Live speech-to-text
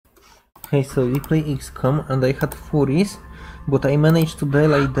Okay, so we play XCOM and I had furies, but I managed to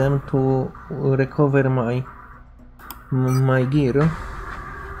delay them to recover my gear.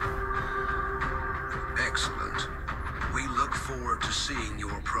 Excellent. We look forward to seeing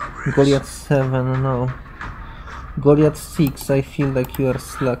your progress. Goliath 7, no. Goliath 6, I feel like you are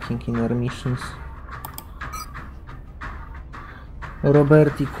slacking in our missions.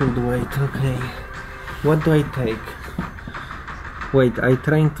 Roberti could wait, okay. What do I take? Wait, I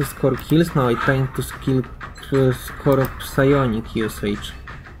trying to score kills? No, I trying to score psionic usage.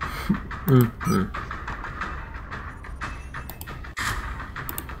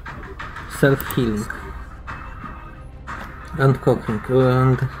 Self-healing. And cooking.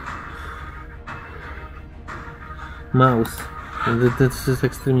 And mouse. This is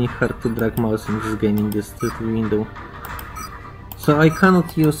extremely hard to drag mouse in this game, in this window. So I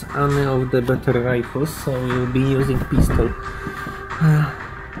cannot use any of the better rifles, so we'll be using pistol.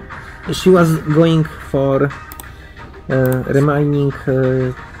 She was going for remaining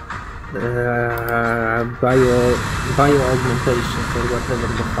bio augmentations or whatever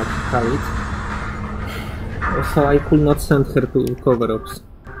the fuck you call it. So I could not send her to cover-ups.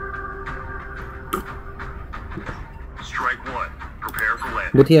 Strike one. Prepare for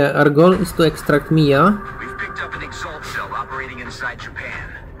landing. But yeah, our goal is to extract Mia. We've picked up an exalt cell operating inside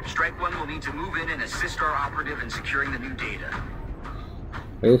Japan. Strike one will need to move in and assist our operative in securing the new data.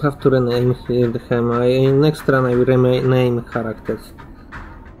 I will have to rename him. Next run I will rename characters.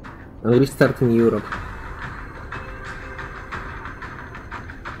 I will restart in Europe.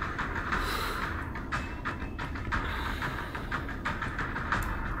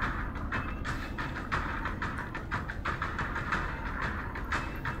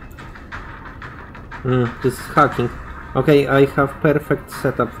 This is hacking. Okay, I have perfect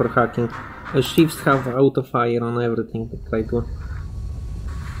setup for hacking. Shifts have auto fire on everything. Try to.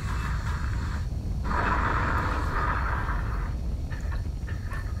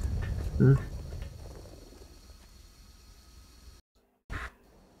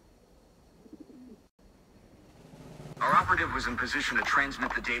 Our operative was in position to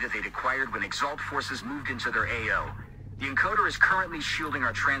transmit the data they'd acquired when Exalt forces moved into their AO. The encoder is currently shielding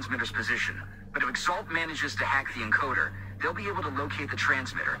our transmitter's position, but if Exalt manages to hack the encoder, they'll be able to locate the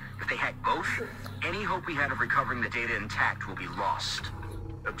transmitter. If they hack both, any hope we had of recovering the data intact will be lost.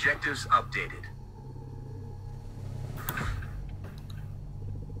 Objectives updated.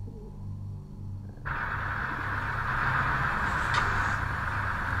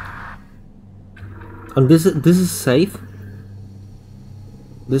 And this is safe.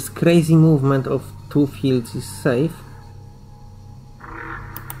 This crazy movement of two fields is safe.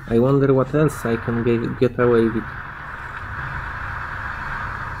 I wonder what else I can get away with.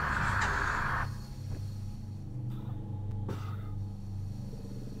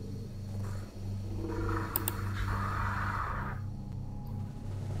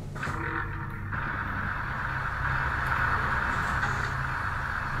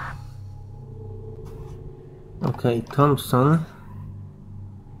 Okay, Thompson.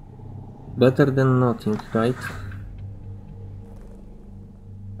 Better than nothing, right?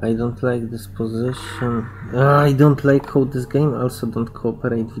 I don't like this position. I don't like how this game also don't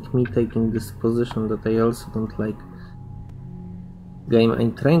cooperate with me taking this position that I also don't like. Game,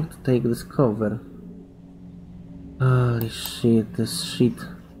 I'm trying to take this cover. Holy shit, this shit.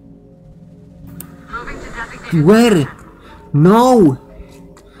 Where? No!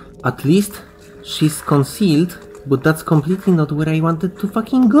 At least she's concealed, but that's completely not where I wanted to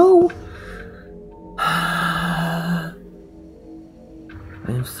fucking go.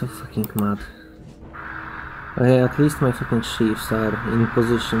 I am so fucking mad. Okay, at least my fucking shifts are in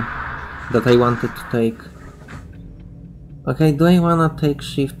position that I wanted to take. Okay, do I wanna take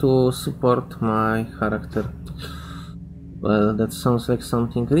shift to support my character? Well, that sounds like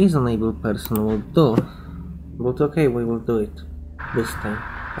something reasonable person would do. But okay, we will do it. This time.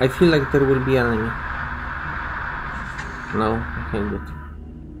 I feel like there will be an enemy. No? Okay, good.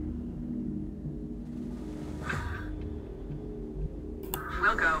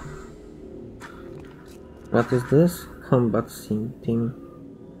 We'll go. What is this? Combat scene team.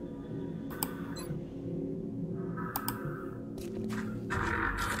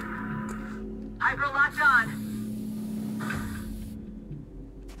 Hyper locked on.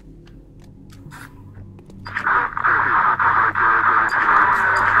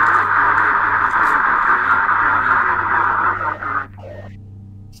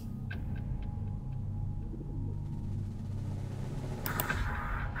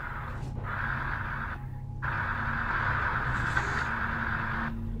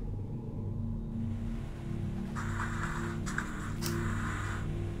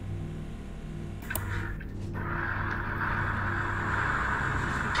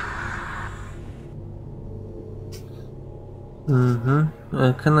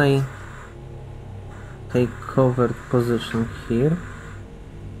 Can I take covered position here?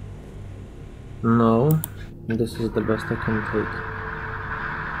 No. This is the best I can take.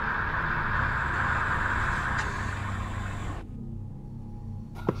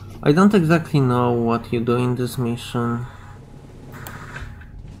 I don't exactly know what you do in this mission.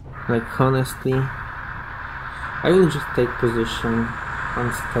 Like, honestly, I will just take position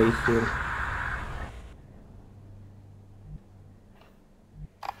and stay here.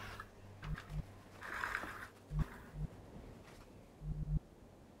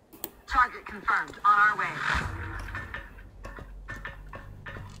 Target confirmed. On our way.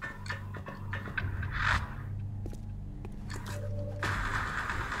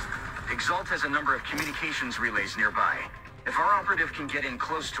 Exalt has a number of communications relays nearby. If our operative can get in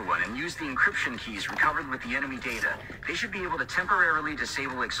close to one and use the encryption keys recovered with the enemy data, they should be able to temporarily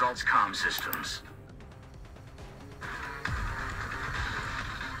disable Exalt's comm systems.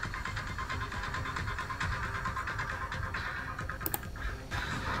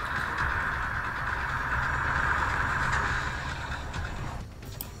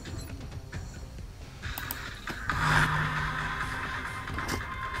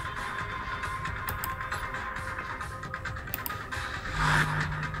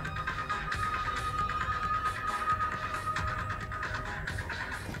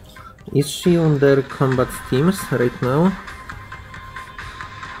 Is she on their combat teams right now?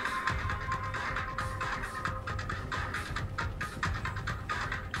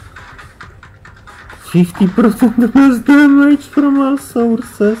 %50% less damage from all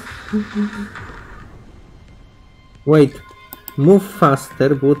sources. Wait, move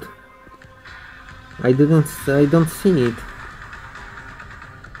faster, but I don't see it.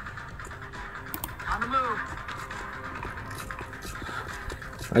 On the move.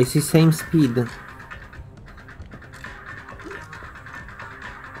 I see same speed.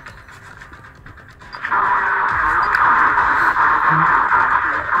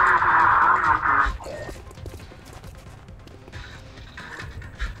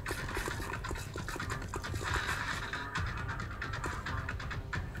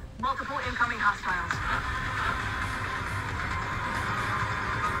 Multiple incoming hostiles.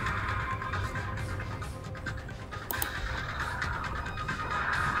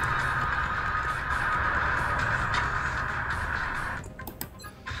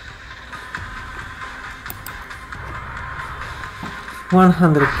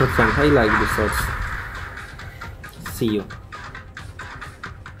 100%, I like this odds. See you.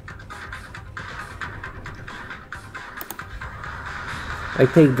 I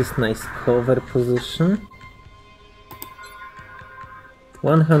take this nice cover position.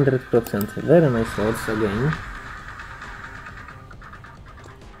 100%, very nice odds again.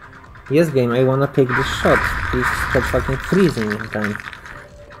 Yes, game, I wanna take this shot. Please stop fucking freezing in time.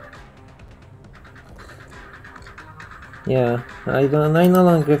 Yeah, I no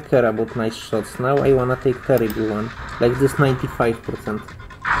longer care about nice shots. Now I wanna take terrible one, like this 95%.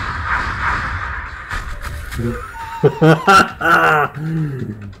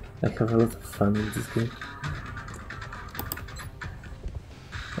 I have a lot of fun with this game.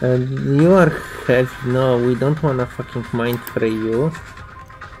 You are heavy. No, we don't wanna fucking mind fray you.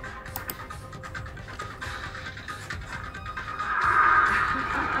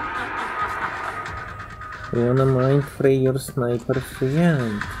 We wanna mind fray your sniper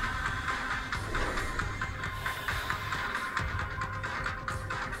friend.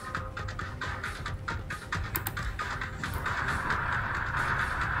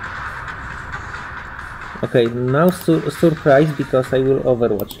 Okay, now surprise because I will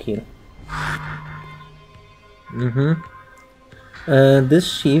overwatch here. This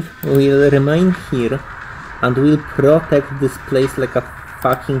ship will remain here and will protect this place like a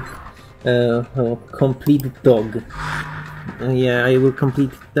fucking complete dog. Yeah, I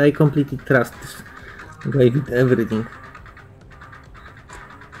completely trust this guy with everything.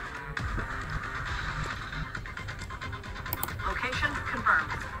 Location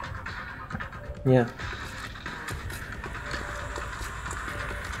confirmed. Yeah.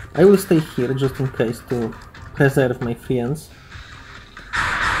 I will stay here just in case to preserve my friends.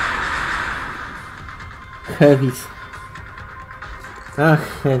 Heavies. Ah,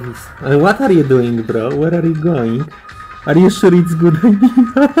 heavies. What are you doing, bro? Where are you going? Are you sure it's good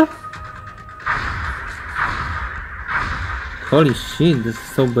idea? Holy shit, this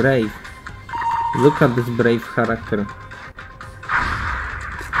is so brave. Look at this brave character.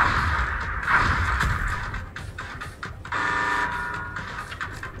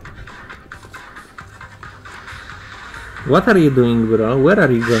 What are you doing, bro? Where are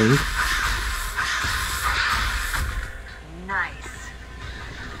you going? Nice.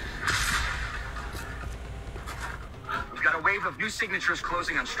 signature is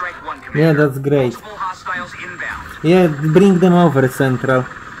closing on strike 1, Commander. Yeah, that's great. Multiple hostiles inbound. Yeah, bring them over, Central.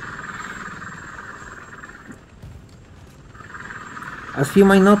 As you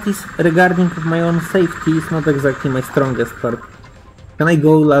might notice, regarding my own safety is not exactly my strongest part. Can I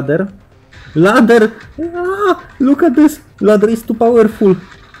go ladder? Ladder! Ah, look at this! Ladder is too powerful!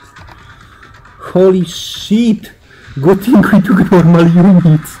 Holy shit! Good thing we took normal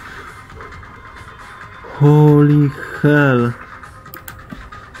units! Holy hell!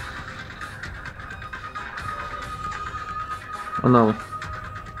 Oh no.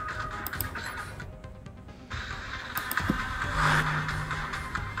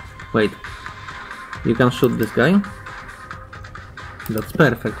 Wait. You can shoot this guy? That's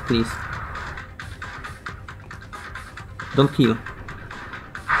perfect, please. Don't kill.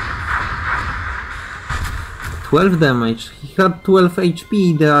 12 damage. He had 12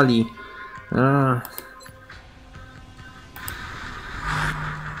 HP ideally. Ah.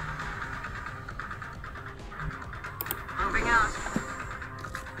 Moving out.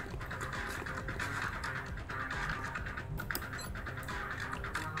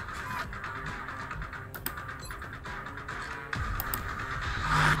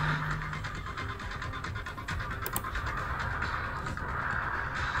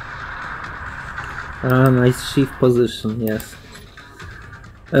 Nice shift position, yes.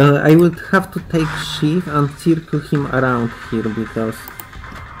 I would have to take shift and circle him around here because...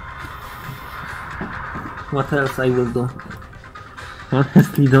 What else I will do?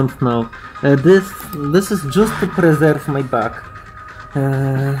 Honestly don't know. This is just to preserve my back.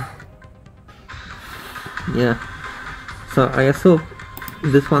 Yeah. So I assume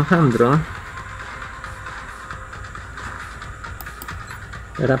this 100.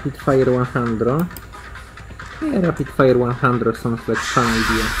 Rapid fire 100. Yeah, rapid fire 100 sounds like a fun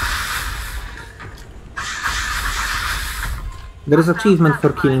idea. There is achievement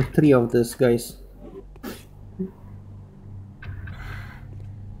for killing 3 of these guys.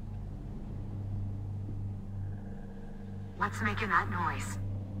 What's making that noise?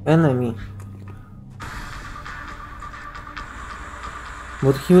 Enemy.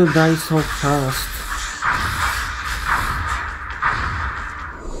 But he will die so fast.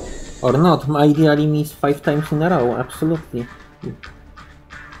 Or not, ideally miss 5 times in a row, absolutely.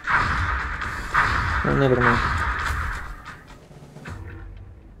 Oh, never mind.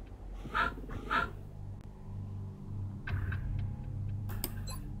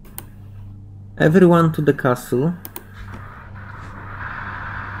 Everyone to the castle.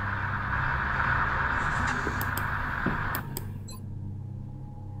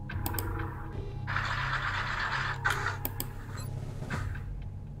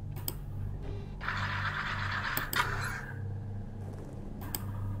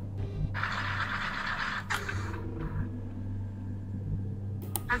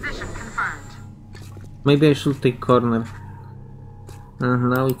 Position confirmed. Maybe I should take corner.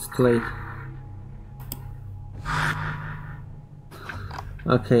 Now it's too late.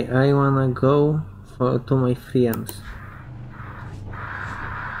 Okay, I wanna go to my friends.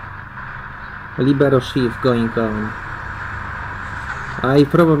 Libero shift going on. I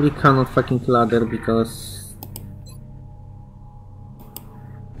probably cannot fucking ladder because...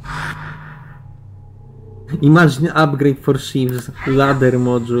 Imagine upgrade for shifts, ladder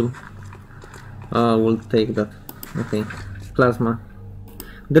module. Oh, we'll take that. Okay, plasma.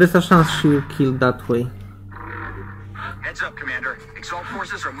 There is a chance she will kill that way. Heads up, Commander. Exalt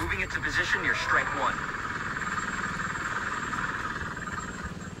forces are moving into position near strike 1.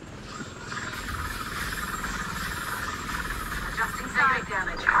 Adjusting side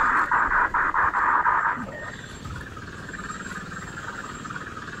damage.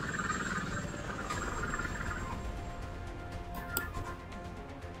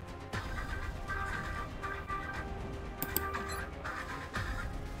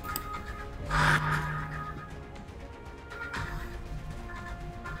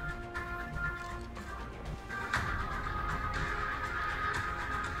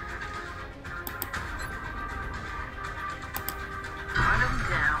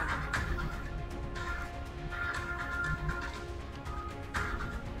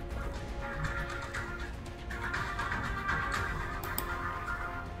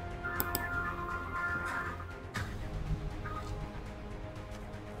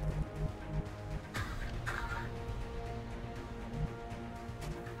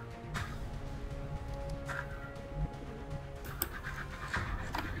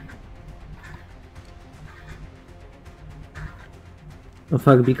 Oh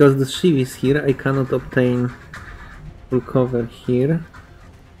fuck, because the shiv is here, I cannot obtain full cover here.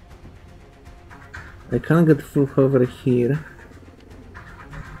 I can't get full cover here.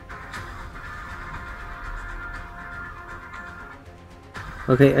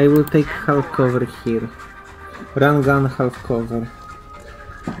 Okay, I will take half cover here. Run gun, half cover.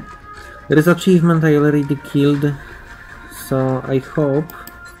 There is achievement I already killed, so I hope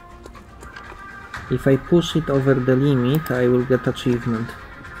if I push it over the limit I will get achievement.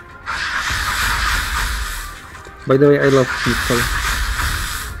 By the way, I love pistol.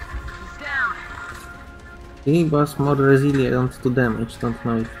 He was more resilient to damage, don't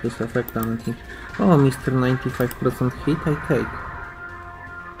know if this affects anything. Oh, Mr. 95% hit I take.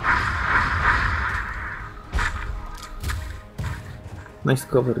 Nice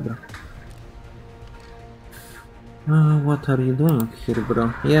cover, bro. What are you doing here,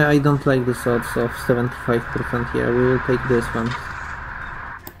 bro? Yeah, I don't like the odds of 75%. Yeah, we will take this one.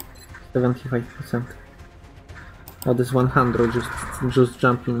 75%. Oh, this 100 just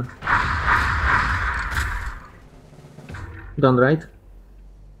jump in. Done, right?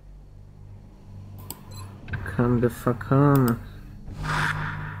 Come the fuck on.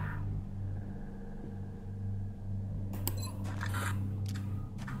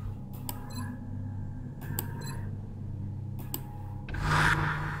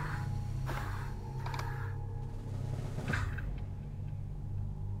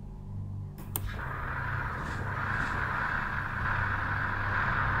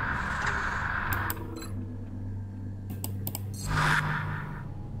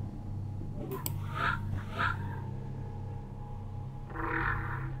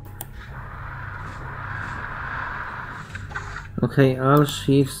 Okay, all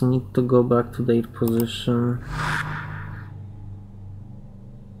ships need to go back to their position.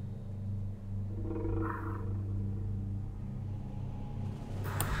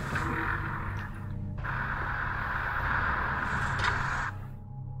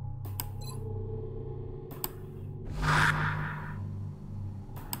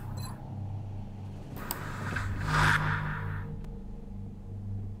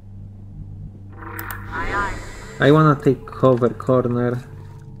 I wanna take cover corner,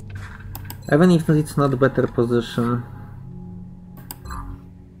 even if it's not better position.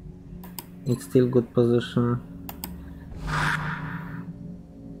 It's still good position.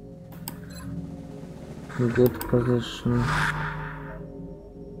 Good position.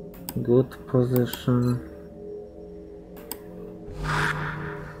 Good position.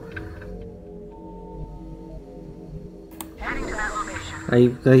 I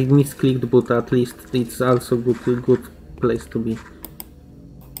misclicked, but at least it's also good place to be. We've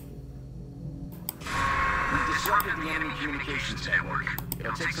disrupted the enemy communications network.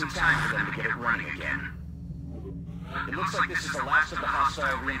 It'll take some time for them to get it running again. It looks like this is the last of the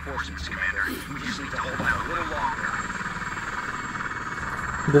hostile reinforcements, Commander. We just need to hold out a little longer.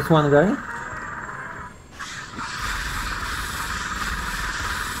 This one guy?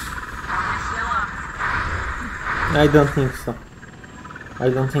 I don't think so. I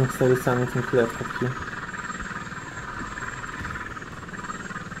don't think there is anything left of you.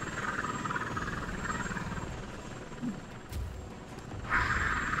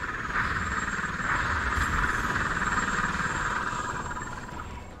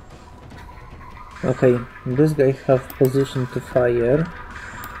 Okay, this guy have position to fire.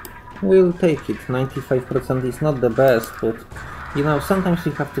 We'll take it. 95% is not the best, but you know, sometimes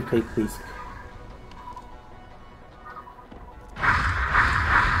you have to take risk.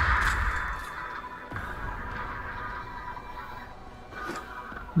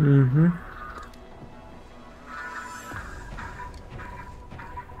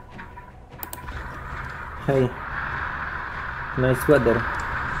 Hey, nice weather.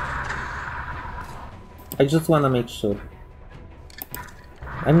 I just wanna make sure.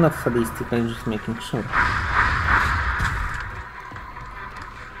 I'm not sadistic, I'm just making sure.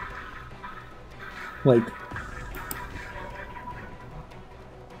 Wait.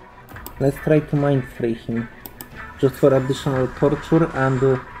 Let's try to mind free him. Just for additional torture and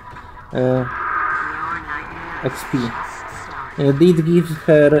XP. It gives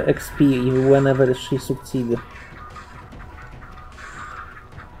her XP whenever she succeeds.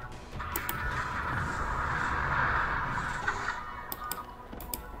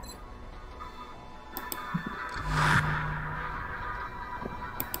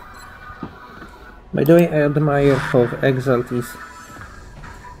 By the way, I admire how Exalt is,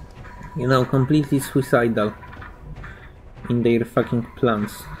 you know, completely suicidal in their fucking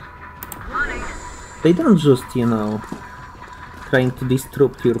plans. They don't just, you know, trying to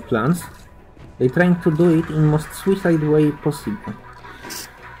disrupt your plans. They're trying to do it in most suicide way possible.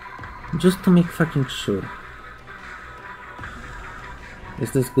 Just to make fucking sure.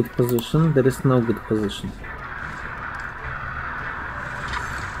 Is this good position? There is no good position.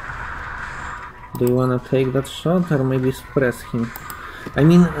 Do you wanna take that shot or maybe suppress him? I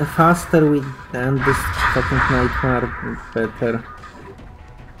mean, faster we end this fucking nightmare, better.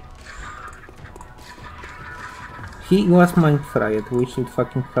 He was mind-fried, we should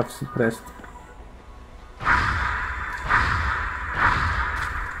fucking have suppressed.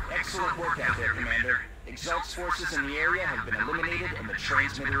 Excellent work out there, Commander. Exalt's forces in the area have been eliminated and the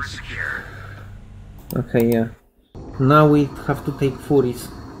transmitter is secure. Okay, yeah. Now we have to take Furies.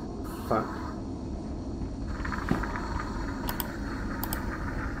 Fuck.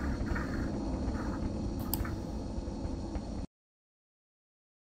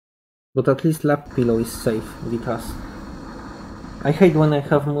 But at least Lab Pillow is safe with us. I hate when I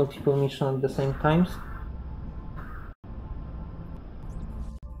have multiple missions at the same times.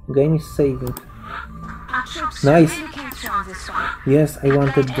 Game is saving. Nice! Yes, I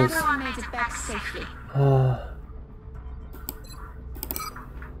wanted this. Oh.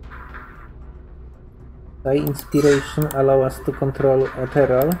 By inspiration allow us to control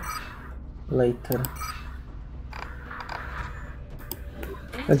Ethereal later.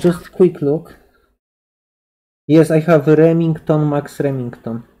 Just quick look. Yes, I have Remington, Max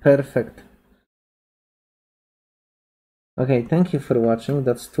Remington. Perfect. Okay, thank you for watching.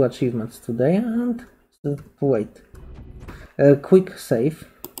 That's 2 achievements today. And wait. Quick save.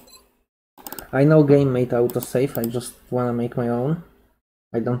 I know game made autosave. I just wanna make my own.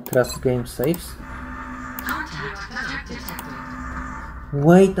 I don't trust game saves.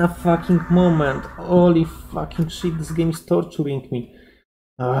 Wait a fucking moment. Holy fucking shit, this game is torturing me.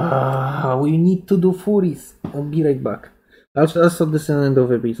 We need to do Furies. I'll be right back. Also, this is the end of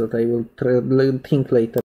the episode. I will think later.